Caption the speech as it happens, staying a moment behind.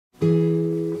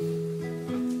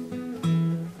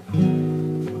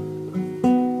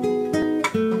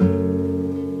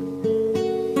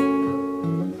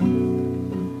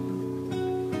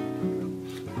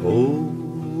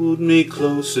me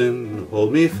close and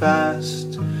hold me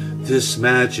fast. This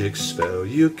magic spell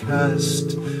you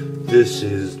cast, this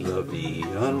is la vie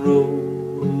en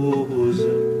rose.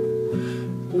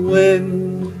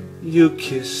 When you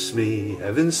kiss me,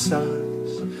 heaven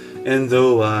sighs, and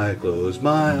though I close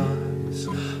my eyes,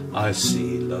 I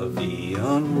see la vie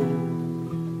en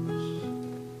rose.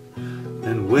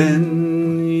 And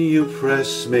when you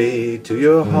press me to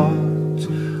your heart,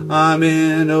 I'm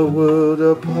in a world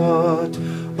apart,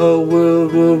 a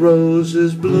world where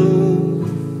roses bloom.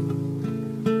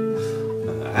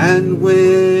 And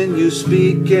when you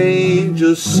speak,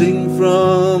 angels sing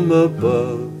from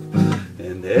above,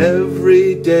 and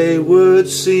everyday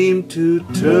words seem to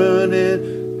turn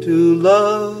into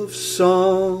love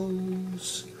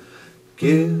songs.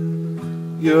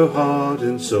 Give your heart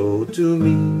and soul to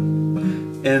me,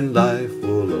 and life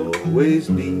will always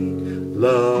be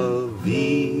la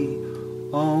vie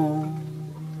en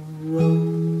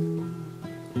rose.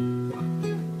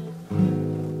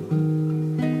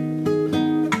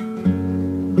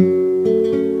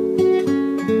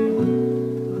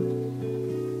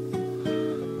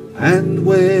 And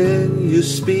when you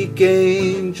speak,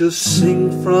 angels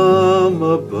sing from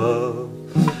above,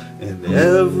 and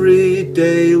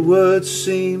everyday words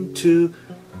seem to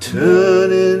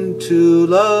turn into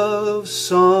love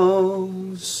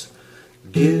songs.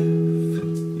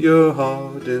 Give your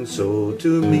heart and soul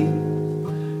to me,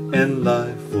 and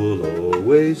life will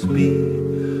always be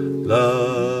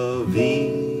la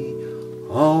vie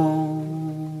en